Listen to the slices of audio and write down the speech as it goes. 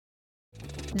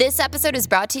This episode is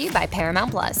brought to you by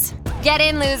Paramount Plus. Get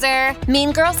in, loser!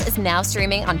 Mean Girls is now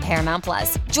streaming on Paramount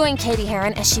Plus. Join Katie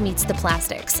Heron as she meets the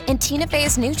plastics in Tina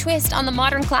Fey's new twist on the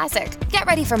modern classic. Get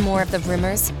ready for more of the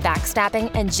rumors,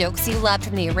 backstabbing, and jokes you loved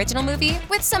from the original movie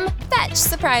with some fetch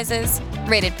surprises.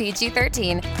 Rated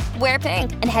PG-13. Wear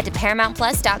pink and head to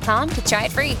ParamountPlus.com to try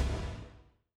it free.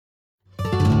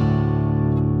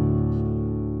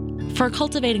 For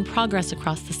cultivating progress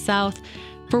across the South,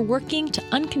 for working to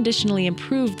unconditionally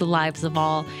improve the lives of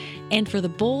all, and for the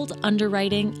bold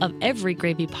underwriting of every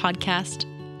Gravy podcast,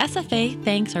 SFA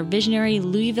thanks our visionary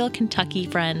Louisville, Kentucky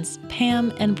friends,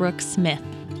 Pam and Brooke Smith.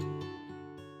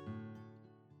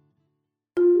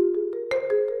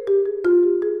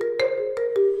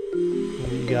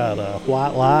 You got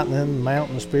White Lightning,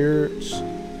 Mountain Spirits,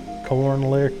 Corn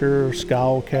Liquor,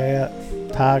 Skull Cat,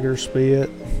 Tiger Spit,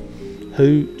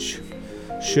 Hooch,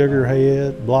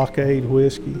 Sugarhead, Blockade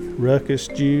Whiskey, Ruckus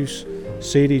Juice,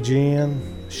 City Gin,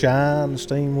 Shine,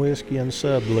 Steam Whiskey, and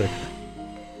Sub Liquor.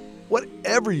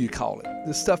 Whatever you call it,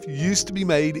 this stuff used to be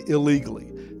made illegally.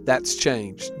 That's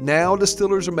changed. Now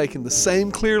distillers are making the same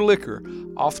clear liquor,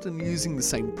 often using the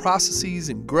same processes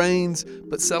and grains,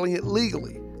 but selling it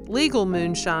legally. Legal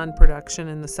moonshine production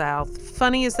in the South,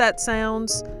 funny as that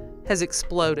sounds, has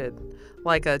exploded,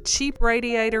 like a cheap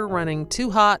radiator running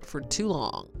too hot for too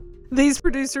long. These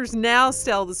producers now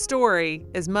sell the story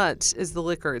as much as the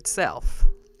liquor itself.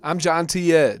 I'm John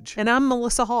T. Edge. And I'm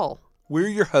Melissa Hall. We're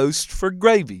your hosts for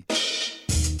Gravy.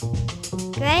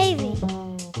 Gravy.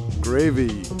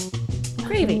 Gravy.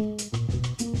 Gravy.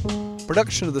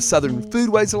 Production of the Southern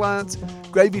Foodways Alliance,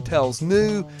 Gravy tells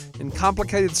new and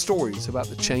complicated stories about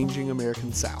the changing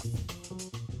American South.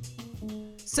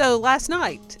 So last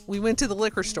night, we went to the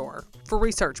liquor store, for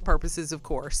research purposes, of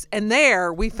course, and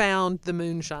there we found the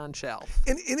moonshine shelf.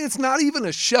 And it's not even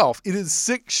a shelf. It is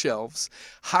 6 shelves,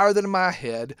 higher than my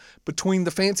head, between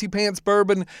the Fancy Pants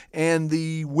bourbon and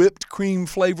the whipped cream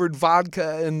flavored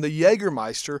vodka and the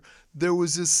Jägermeister. There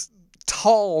was this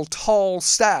tall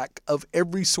stack of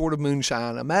every sort of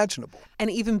moonshine imaginable. And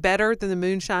even better than the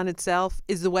moonshine itself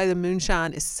is the way the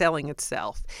moonshine is selling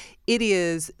itself. It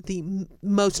is the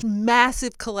most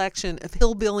massive collection of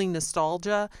hillbilly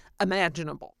nostalgia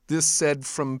imaginable. This said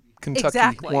from Kentucky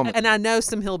Exactly. woman. And I know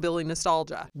some hillbilly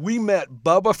nostalgia. We met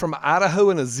Bubba from Idaho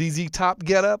in a ZZ Top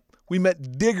getup. We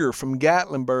met Digger from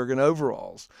Gatlinburg in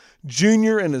overalls,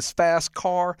 Junior in his fast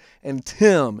car, and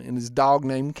Tim in his dog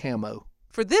named Camo.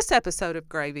 For this episode of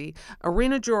Gravy,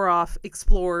 Irina Joroff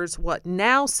explores what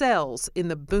now sells in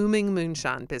the booming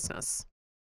moonshine business.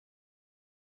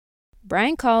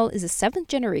 Brian Call is a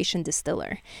 7th-generation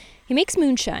distiller. He makes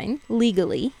moonshine,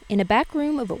 legally, in a back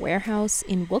room of a warehouse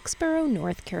in Wilkesboro,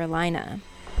 North Carolina.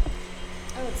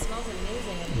 Oh, it smells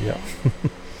amazing. Yeah.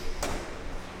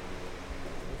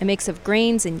 A mix of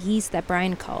grains and yeast that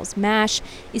Brian calls mash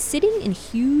is sitting in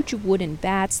huge wooden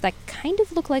vats that kind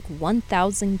of look like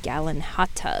 1,000-gallon hot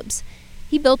tubs.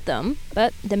 He built them,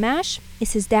 but the mash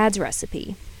is his dad's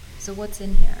recipe. So what's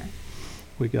in here?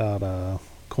 We got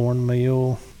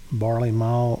cornmeal, barley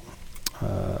malt,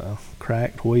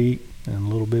 cracked wheat, and a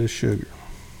little bit of sugar.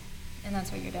 And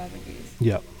that's what your dad would use?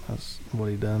 Yep, that's what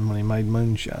he done when he made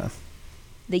moonshine.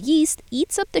 The yeast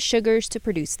eats up the sugars to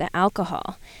produce the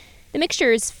alcohol. The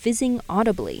mixture is fizzing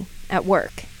audibly at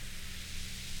work.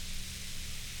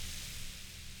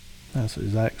 That's the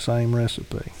exact same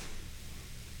recipe.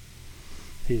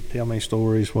 He'd tell me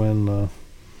stories when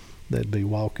they'd be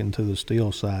walking to the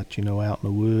still site, out in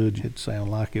the woods. It'd sound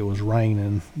like it was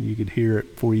raining. You could hear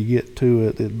it before you get to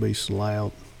it. It'd be so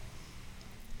loud.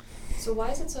 So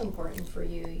why is it so important for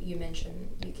you? You mentioned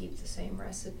you keep the same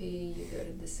recipe, you go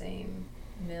to the same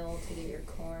mill to get your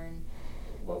corn.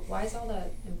 Why is all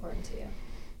that important to you?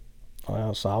 Well,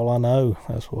 that's all I know.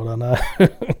 That's what I know.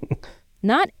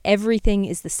 Not everything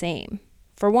is the same.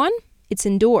 For one, it's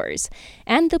indoors,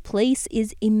 and the place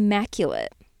is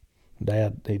immaculate.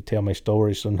 Dad, he'd tell me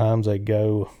stories. Sometimes they'd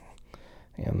go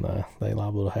and they're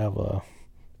liable to have a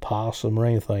possum or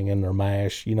anything in their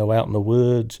mash. Out in the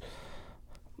woods,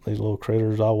 these little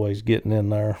critters always getting in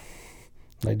there.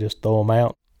 They just throw them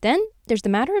out. Then there's the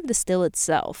matter of the still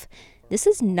itself. This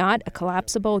is not a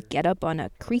collapsible get-up on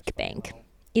a creek bank.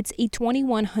 It's a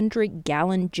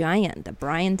 2,100-gallon giant that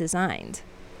Brian designed.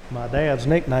 My dad's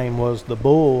nickname was the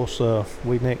Bull, so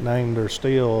we nicknamed her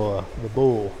still the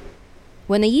Bull.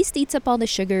 When the yeast eats up all the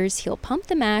sugars, he'll pump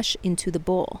the mash into the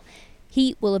bowl.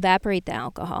 Heat will evaporate the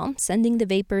alcohol, sending the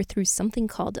vapor through something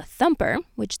called a thumper,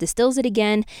 which distills it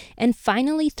again, and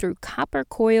finally through copper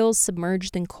coils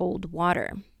submerged in cold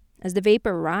water. As the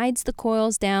vapor rides the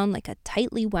coils down like a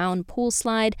tightly wound pool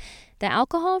slide, the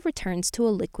alcohol returns to a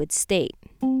liquid state.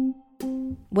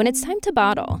 when it's time to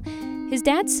bottle, his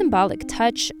dad's symbolic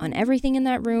touch on everything in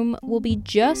that room will be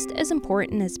just as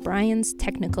important as Brian's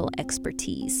technical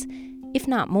expertise, if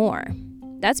not more.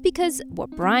 That's because what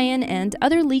Brian and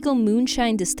other legal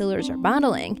moonshine distillers are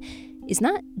bottling is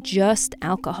not just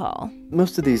alcohol.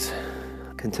 Most of these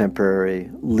contemporary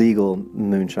legal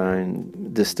moonshine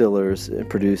distillers and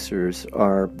producers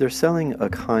they're selling a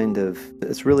kind of,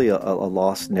 it's really a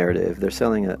lost narrative. They're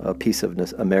selling a piece of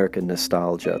American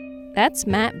nostalgia. That's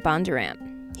Matt Bondurant.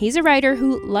 He's a writer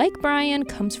who, like Brian,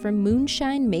 comes from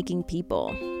moonshine-making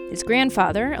people. His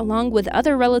grandfather, along with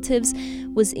other relatives,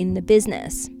 was in the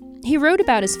business. He wrote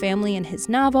about his family in his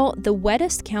novel, The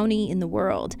Wettest County in the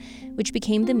World, which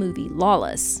became the movie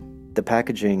Lawless. The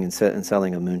packaging and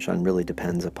selling of moonshine really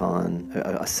depends upon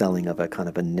a selling of a kind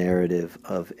of a narrative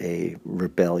of a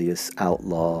rebellious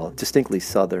outlaw, distinctly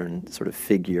Southern sort of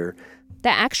figure. The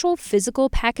actual physical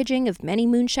packaging of many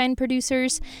moonshine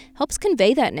producers helps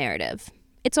convey that narrative.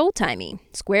 It's old-timey.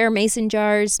 Square mason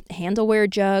jars, handleware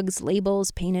jugs,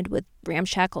 labels painted with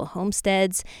ramshackle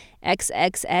homesteads,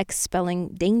 XXX spelling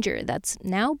danger that's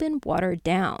now been watered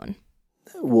down.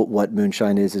 What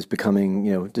moonshine is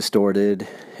becoming, distorted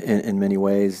in many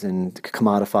ways and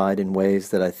commodified in ways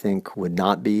that I think would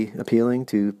not be appealing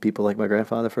to people like my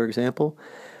grandfather, for example.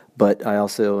 But I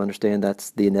also understand that's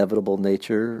the inevitable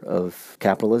nature of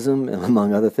capitalism,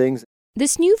 among other things.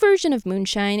 This new version of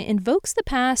moonshine invokes the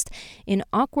past in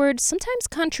awkward, sometimes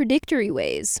contradictory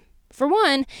ways. For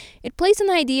one, it plays on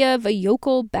the idea of a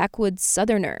yokel backwoods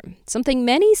Southerner, something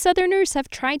many Southerners have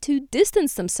tried to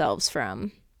distance themselves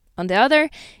from. On the other,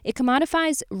 it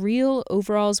commodifies real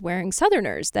overalls-wearing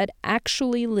Southerners that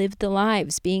actually lived the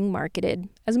lives being marketed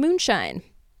as moonshine.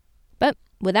 But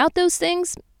without those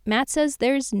things, Matt says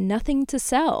there's nothing to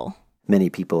sell. Many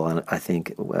people, I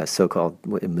think, so-called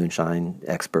moonshine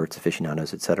experts,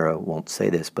 aficionados, etc., won't say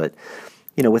this, but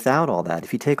without all that,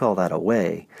 if you take all that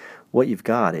away, what you've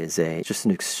got is just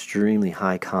an extremely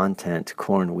high-content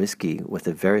corn whiskey with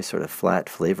a very sort of flat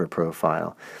flavor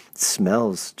profile. It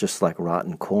smells just like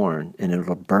rotten corn, and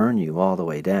it'll burn you all the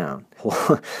way down.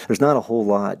 There's not a whole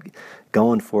lot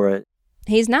going for it.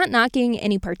 He's not knocking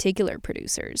any particular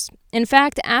producers. In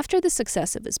fact, after the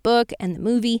success of his book and the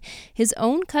movie, his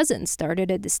own cousin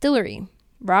started a distillery.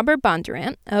 Robert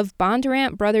Bondurant of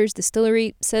Bondurant Brothers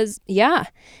Distillery says, yeah,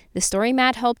 the story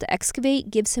Matt helped excavate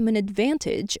gives him an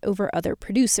advantage over other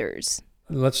producers.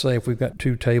 Let's say if we've got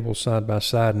two tables side by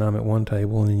side and I'm at one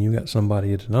table and then you got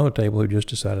somebody at another table who just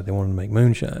decided they wanted to make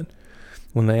moonshine.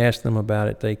 When they ask them about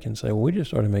it, they can say, well, we just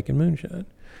started making moonshine.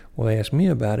 Well, they ask me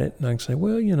about it and I can say,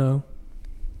 well,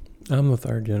 I'm the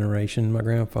third generation. My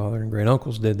grandfather and great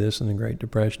uncles did this in the Great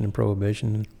Depression and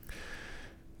Prohibition. And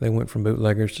they went from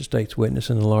bootleggers to state's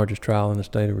witness in the largest trial in the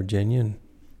state of Virginia. And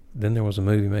then there was a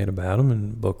movie made about them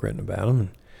and a book written about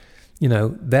them.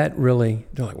 And, that really,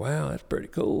 they're like, wow, that's pretty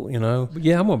cool, But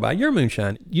yeah, I'm going to buy your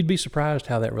moonshine. You'd be surprised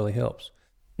how that really helps.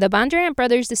 The Bondurant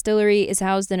Brothers Distillery is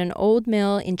housed in an old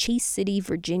mill in Chase City,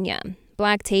 Virginia.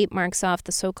 Black tape marks off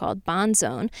the so-called bond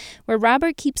zone, where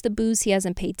Robert keeps the booze he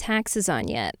hasn't paid taxes on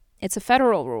yet. It's a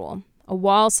federal rule. A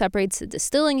wall separates the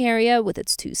distilling area with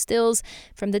its two stills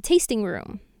from the tasting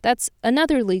room. That's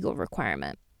another legal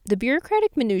requirement. The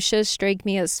bureaucratic minutiae strike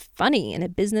me as funny in a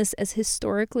business as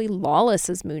historically lawless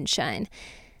as moonshine.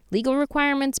 Legal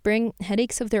requirements bring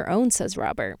headaches of their own, says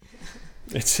Robert.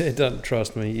 It doesn't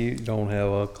trust me. You don't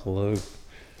have a clue.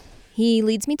 He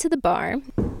leads me to the bar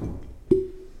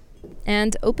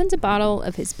and opens a bottle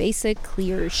of his basic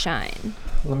clear shine.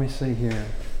 Let me see here.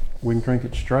 We can drink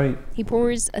it straight. He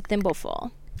pours a thimbleful.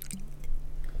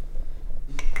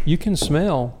 You can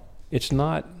smell it's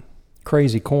not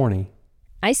crazy corny.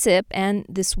 I sip, and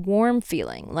this warm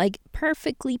feeling, like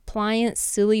perfectly pliant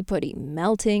silly putty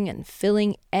melting and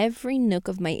filling every nook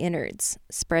of my innards,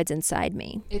 spreads inside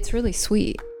me. It's really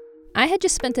sweet. I had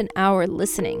just spent an hour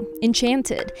listening,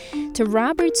 enchanted, to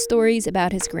Robert's stories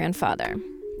about his grandfather.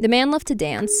 The man loved to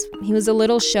dance, he was a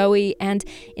little showy, and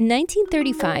in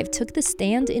 1935 took the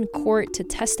stand in court to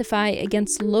testify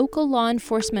against local law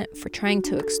enforcement for trying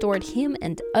to extort him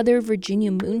and other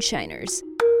Virginia moonshiners.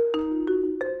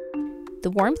 The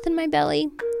warmth in my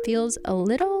belly feels a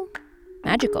little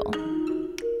magical.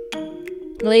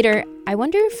 Later, I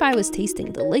wonder if I was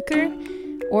tasting the liquor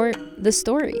or the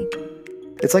story.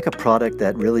 It's like a product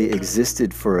that really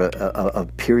existed for a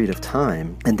period of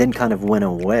time and then kind of went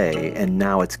away, and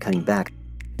now it's coming back.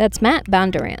 That's Matt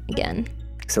Bondurant again.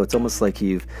 So it's almost like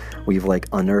we've like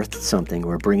unearthed something.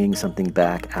 We're bringing something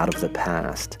back out of the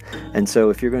past. And so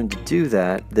if you're going to do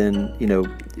that, then,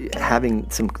 having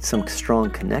some strong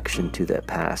connection to that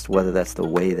past, whether that's the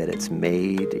way that it's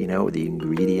made, the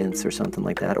ingredients or something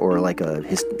like that, or like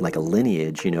a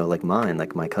lineage, like mine,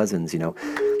 like my cousins,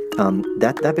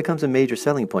 that becomes a major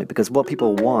selling point, because what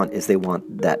people want is they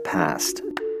want that past.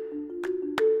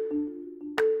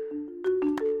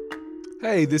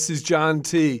 Hey, this is John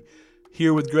T.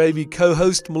 here with Gravy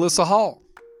co-host Melissa Hall.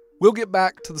 We'll get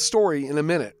back to the story in a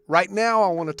minute. Right now, I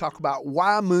want to talk about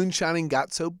why moonshining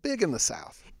got so big in the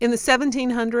South. In the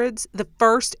 1700s, the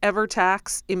first ever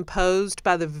tax imposed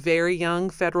by the very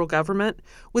young federal government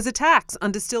was a tax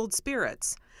on distilled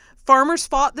spirits. Farmers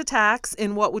fought the tax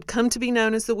in what would come to be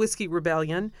known as the Whiskey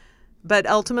Rebellion, but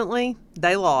ultimately,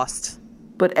 they lost.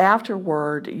 But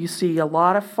afterward, you see a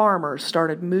lot of farmers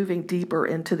started moving deeper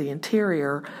into the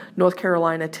interior, North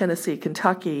Carolina, Tennessee,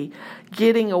 Kentucky,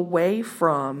 getting away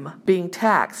from being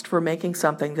taxed for making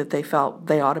something that they felt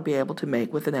they ought to be able to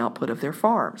make with an output of their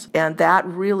farms. And that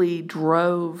really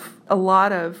drove a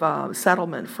lot of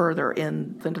settlement further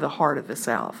into the heart of the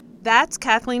South. That's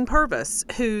Kathleen Purvis,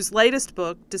 whose latest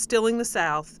book, Distilling the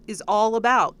South, is all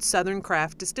about Southern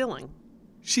craft distilling.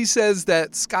 She says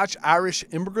that Scotch-Irish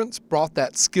immigrants brought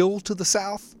that skill to the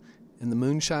South, and the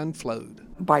moonshine flowed.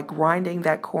 By grinding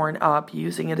that corn up,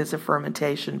 using it as a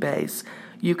fermentation base,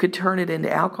 you could turn it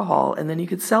into alcohol, and then you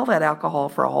could sell that alcohol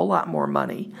for a whole lot more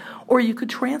money, or you could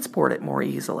transport it more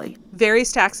easily.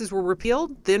 Various taxes were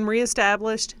repealed, then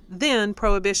reestablished, then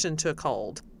Prohibition took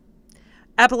hold.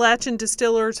 Appalachian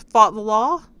distillers fought the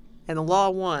law, and the law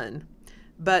won.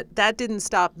 But that didn't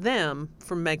stop them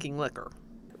from making liquor.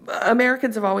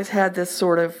 Americans have always had this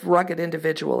sort of rugged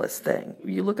individualist thing.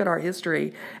 You look at our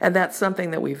history, and that's something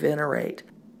that we venerate.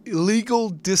 Illegal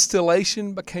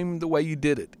distillation became the way you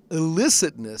did it.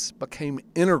 Illicitness became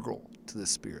integral to the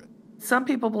spirit. Some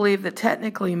people believe that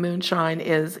technically moonshine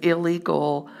is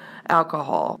illegal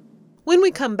alcohol. When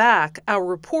we come back, our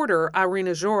reporter,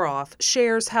 Irina Zhorov,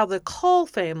 shares how the Call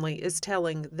family is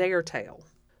telling their tale.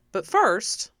 But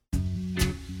first...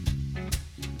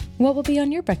 What will be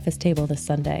on your breakfast table this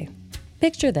Sunday?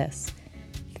 Picture this: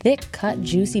 thick-cut,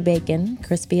 juicy bacon,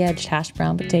 crispy-edged hash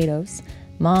brown potatoes,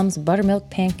 Mom's buttermilk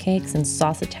pancakes, and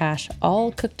sausage hash,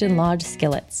 all cooked in Lodge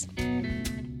skillets.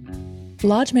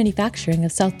 Lodge Manufacturing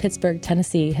of South Pittsburgh,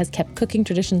 Tennessee, has kept cooking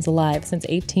traditions alive since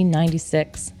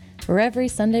 1896. For every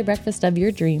Sunday breakfast of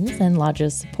your dreams and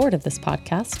Lodge's support of this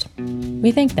podcast,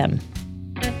 we thank them.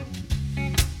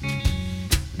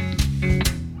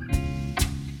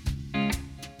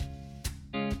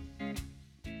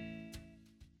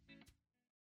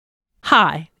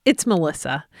 Hi, it's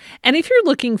Melissa. And if you're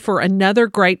looking for another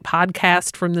great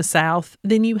podcast from the South,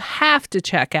 then you have to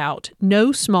check out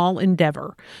No Small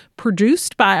Endeavor,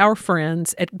 produced by our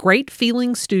friends at Great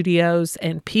Feeling Studios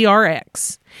and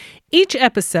PRX. Each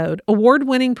episode,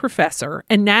 award-winning professor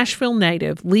and Nashville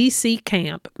native Lee C.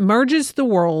 Camp merges the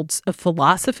worlds of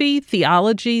philosophy,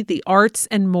 theology, the arts,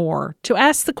 and more to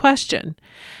ask the question,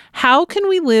 how can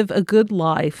we live a good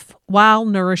life while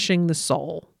nourishing the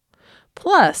soul?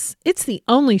 Plus, it's the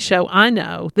only show I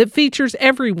know that features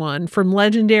everyone from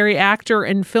legendary actor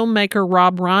and filmmaker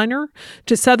Rob Reiner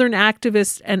to Southern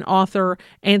activist and author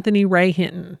Anthony Ray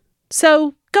Hinton.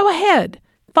 So go ahead,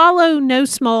 follow No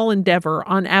Small Endeavor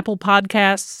on Apple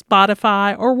Podcasts,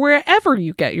 Spotify, or wherever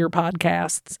you get your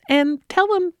podcasts, and tell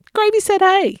them Gravy said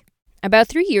hey. About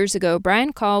 3 years ago,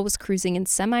 Brian Call was cruising in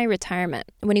semi-retirement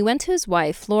when he went to his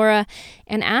wife, Laura,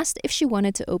 and asked if she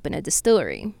wanted to open a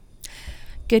distillery.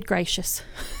 Good gracious.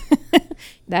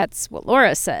 That's what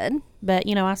Laura said. But,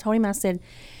 I told him, I said,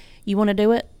 you want to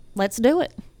do it? Let's do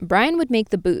it. Brian would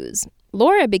make the booze.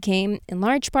 Laura became, in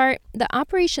large part, the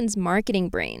operation's marketing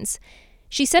brains.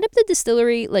 She set up the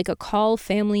distillery like a Call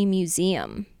family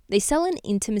museum. They sell an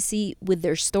intimacy with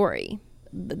their story.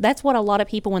 That's what a lot of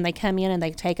people, when they come in and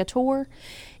they take a tour,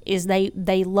 is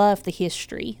they love the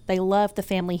history. They love the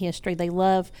family history. They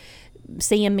love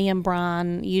seeing me and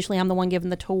Brian. Usually I'm the one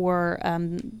giving the tour.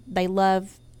 They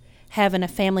love having a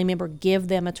family member give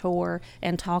them a tour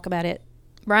and talk about it.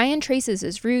 Brian traces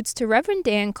his roots to Reverend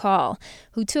Dan Call,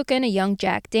 who took in a young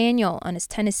Jack Daniel on his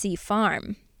Tennessee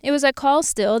farm. It was at Call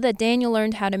Still that Daniel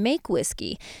learned how to make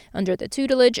whiskey under the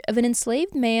tutelage of an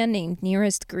enslaved man named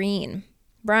Nearest Green.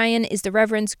 Brian is the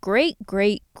Reverend's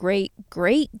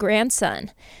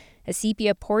great-great-great-great-grandson. A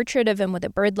sepia portrait of him with a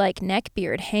bird-like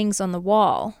neckbeard hangs on the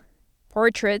wall.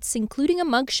 Portraits, including a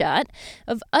mugshot,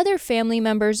 of other family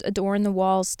members adorn the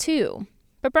walls, too.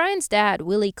 But Brian's dad,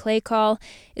 Willie Clay Call,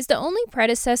 is the only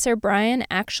predecessor Brian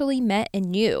actually met and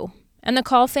knew. And the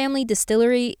Call family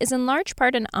distillery is in large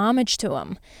part an homage to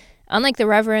him. Unlike the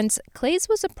Reverends, Clay's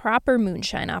was a proper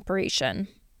moonshine operation.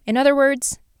 In other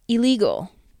words,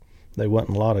 illegal. There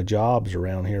wasn't a lot of jobs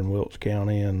around here in Wilkes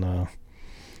County, and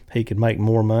he could make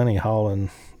more money hauling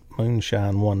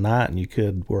moonshine one night than you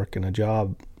could working a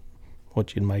job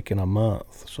what you'd make in a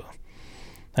month. So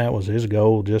that was his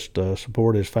goal, just to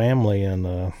support his family and,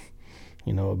 a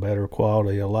better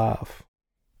quality of life.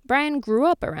 Brian grew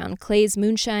up around Clay's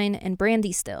moonshine and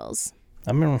brandy stills.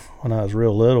 I remember when I was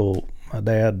real little, my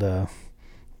dad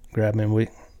grabbed me.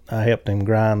 I helped him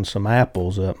grind some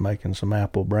apples up, making some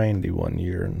apple brandy one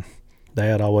year. And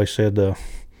Dad always said,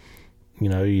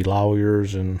 you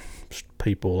lawyers and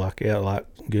people like that like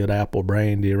good apple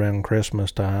brandy around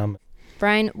Christmas time.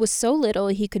 Brian was so little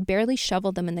he could barely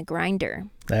shovel them in the grinder.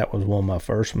 That was one of my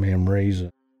first memories.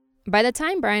 By the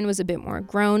time Brian was a bit more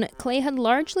grown, Clay had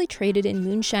largely traded in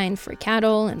moonshine for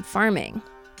cattle and farming.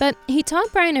 But he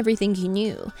taught Brian everything he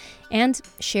knew and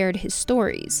shared his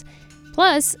stories.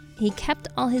 Plus, he kept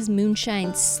all his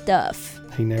moonshine stuff.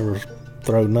 He never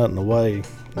threw nothing away.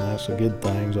 And that's a good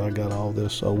thing. So I got all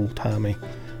this old-timey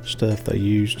stuff they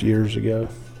used years ago.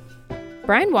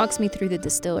 Brian walks me through the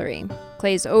distillery.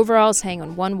 Clay's overalls hang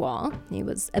on one wall. He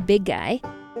was a big guy.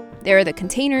 There are the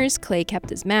containers Clay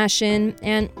kept his mash in,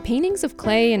 and paintings of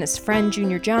Clay and his friend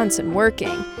Junior Johnson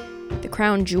working. The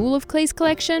crown jewel of Clay's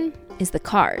collection is the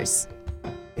cars.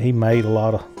 He made a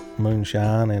lot of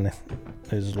moonshine, and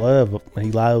he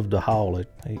loved to haul it.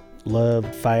 He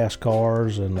loved fast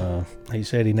cars, and he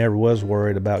said he never was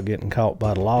worried about getting caught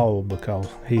by the law because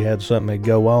he had something to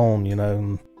go on,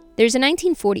 There's a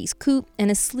 1940s coupe and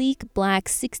a sleek black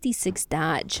 66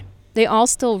 Dodge. They all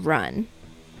still run.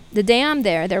 The day I'm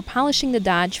there, they're polishing the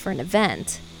Dodge for an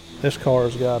event. This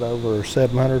car's got over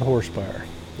 700 horsepower.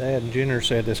 Dad and Junior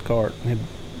said this car had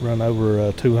run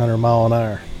over 200 mile an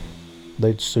hour.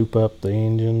 They'd soup up the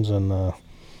engines and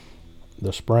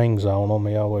the springs on them.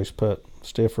 He always put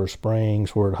stiffer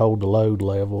springs where it'd hold the load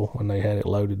level when they had it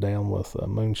loaded down with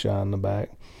moonshine in the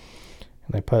back.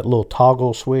 And they put little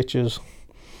toggle switches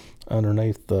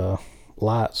underneath the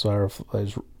lights there. If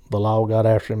the law got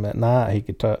after him at night, he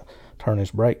could turn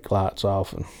his brake lights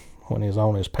off, and when he was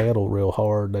on his pedal real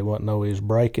hard, they wouldn't know he was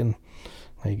braking.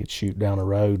 He could shoot down the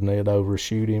road and they'd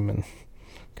overshoot him, and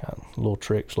kind of little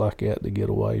tricks like that to get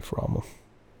away from them.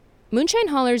 Moonshine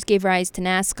haulers gave rise to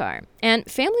NASCAR, and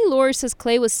family lore says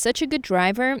Clay was such a good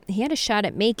driver, he had a shot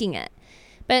at making it.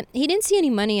 But he didn't see any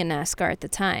money in NASCAR at the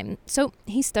time, so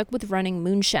he stuck with running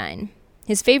moonshine.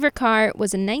 His favorite car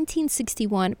was a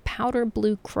 1961 powder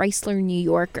blue Chrysler New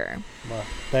Yorker. My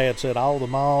dad said all the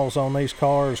miles on these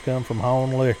cars come from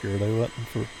Home Liquor. They wasn't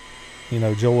for,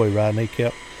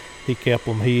 joyriding. He kept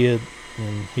them hid,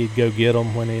 and he'd go get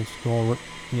them when he's going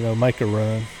to, make a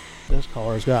run. This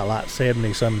car's got like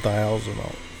 70-some thousand on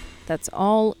it. That's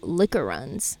all liquor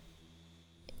runs.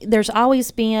 There's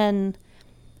always been,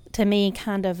 to me,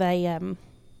 kind of a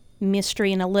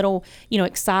mystery and a little,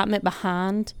 excitement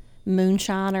behind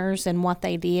moonshiners and what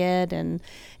they did and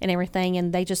everything,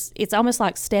 and it's almost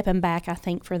like stepping back, I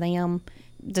think, for them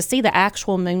to see the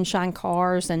actual moonshine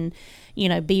cars and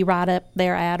be right up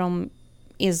there at them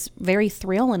is very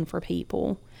thrilling for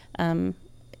people,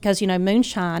 because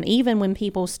moonshine, even when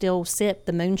people still sip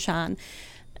the moonshine,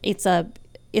 it's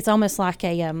almost like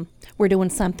we're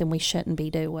doing something we shouldn't be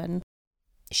doing.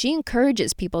 She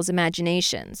encourages people's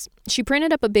imaginations. She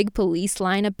printed up a big police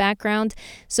lineup background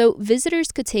so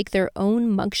visitors could take their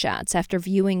own mugshots after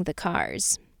viewing the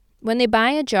cars. When they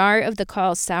buy a jar of the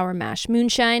Call Sour Mash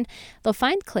moonshine, they'll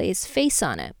find Clay's face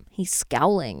on it. He's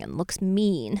scowling and looks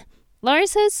mean. Laura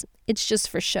says it's just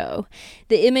for show.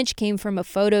 The image came from a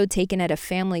photo taken at a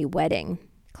family wedding.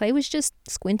 Clay was just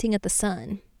squinting at the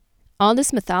sun. All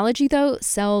this mythology, though,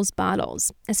 sells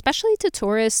bottles, especially to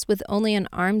tourists with only an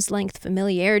arm's length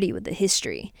familiarity with the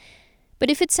history. But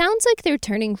if it sounds like they're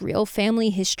turning real family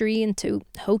history into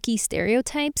hokey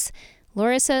stereotypes,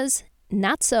 Laura says,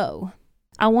 not so.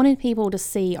 I wanted people to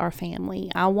see our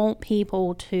family. I want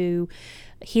people to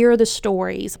hear the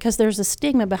stories, because there's a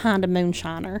stigma behind a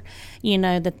moonshiner,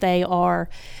 that they are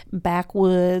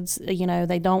backwoods, they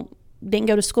didn't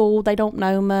go to school, they don't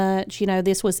know much,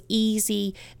 this was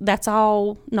easy. That's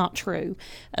all not true.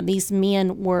 These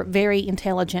men were very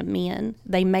intelligent men.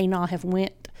 They may not have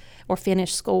went or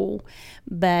finished school,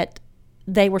 but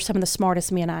they were some of the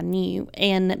smartest men I knew.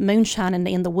 And moonshining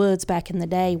in the woods back in the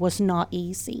day was not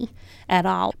easy at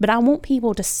all. But I want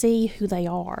people to see who they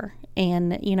are.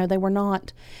 And, they were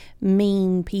not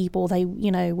mean people. They,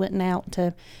 went out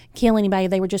to kill anybody.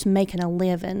 They were just making a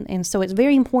living. And so it's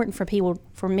very important for people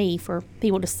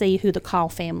to see who the Call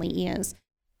family is.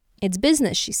 It's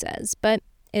business, she says, but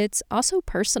it's also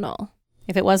personal.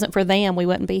 If it wasn't for them, we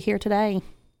wouldn't be here today.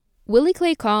 Willie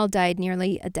Clay Call died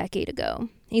nearly a decade ago.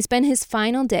 He spent his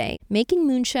final day making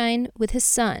moonshine with his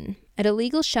son at a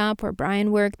legal shop where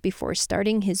Brian worked before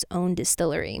starting his own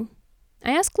distillery. I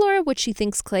asked Laura what she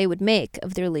thinks Clay would make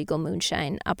of their legal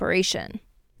moonshine operation.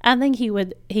 I think he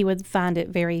would find it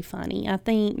very funny. I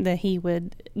think that he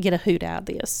would get a hoot out of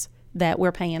this, that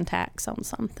we're paying tax on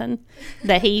something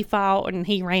that he fought and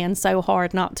he ran so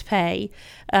hard not to pay.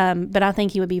 But I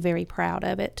think he would be very proud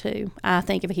of it, too. I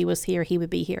think if he was here, he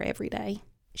would be here every day.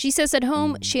 She says at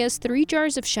home she has 3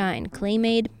 jars of shine Clay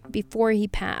made before he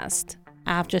passed.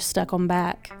 I've just stuck them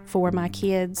back for my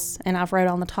kids, and I've wrote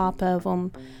on the top of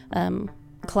them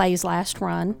Clay's last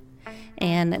run.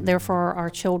 And therefore, our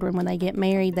children, when they get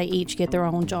married, they each get their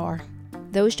own jar.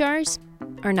 Those jars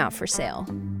are not for sale.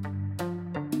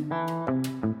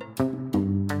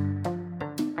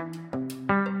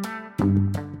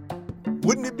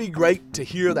 Wouldn't it be great to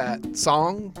hear that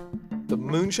song, the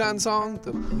moonshine song,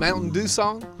 the Mountain Dew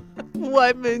song?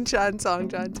 What moonshine song,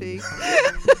 John T?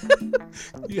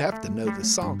 You have to know the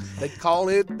song. They call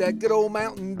it that good old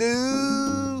Mountain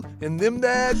Dew, and them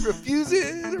that refuse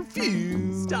it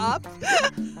refuse. Stop. I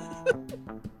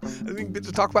didn't get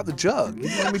to talk about the jug. You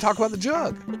didn't let me talk about the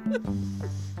jug.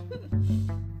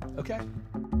 Okay.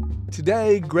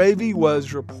 Today, Gravy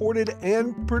was reported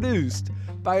and produced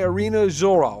by Irina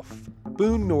Zhorov,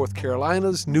 Boone, North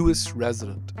Carolina's newest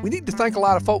resident. We need to thank a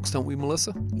lot of folks, don't we,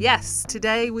 Melissa? Yes,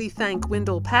 today we thank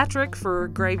Wendell Patrick for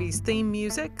Gravy's theme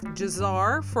music,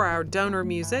 Jazar for our donor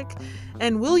music,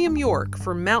 and William York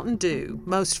for Mountain Dew,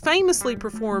 most famously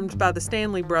performed by the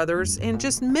Stanley Brothers and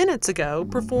just minutes ago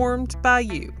performed by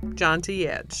you, John T.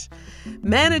 Edge.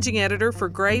 Managing editor for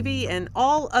Gravy and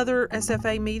all other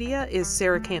SFA media is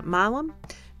Sarah Camp Milam.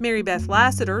 Mary Beth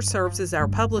Lassiter serves as our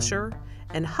publisher,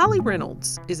 and Holly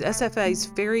Reynolds is SFA's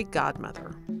fairy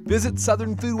godmother. Visit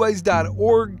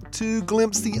southernfoodways.org to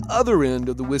glimpse the other end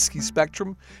of the whiskey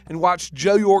spectrum and watch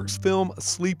Joe York's film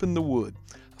Asleep in the Wood,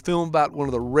 a film about one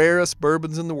of the rarest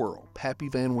bourbons in the world, Pappy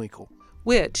Van Winkle,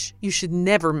 which you should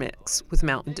never mix with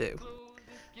Mountain Dew.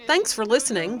 Thanks for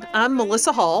listening. I'm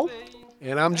Melissa Hall.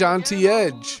 And I'm John T.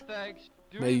 Edge.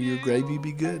 May your gravy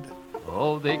be good.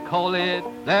 Oh, they call it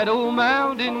that old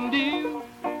Mountain Dew,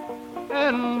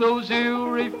 and those who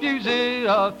refuse it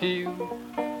are few.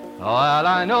 Well,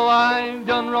 I know I've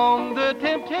done wrong, the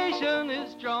temptation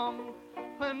is strong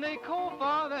when they call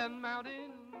for that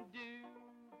Mountain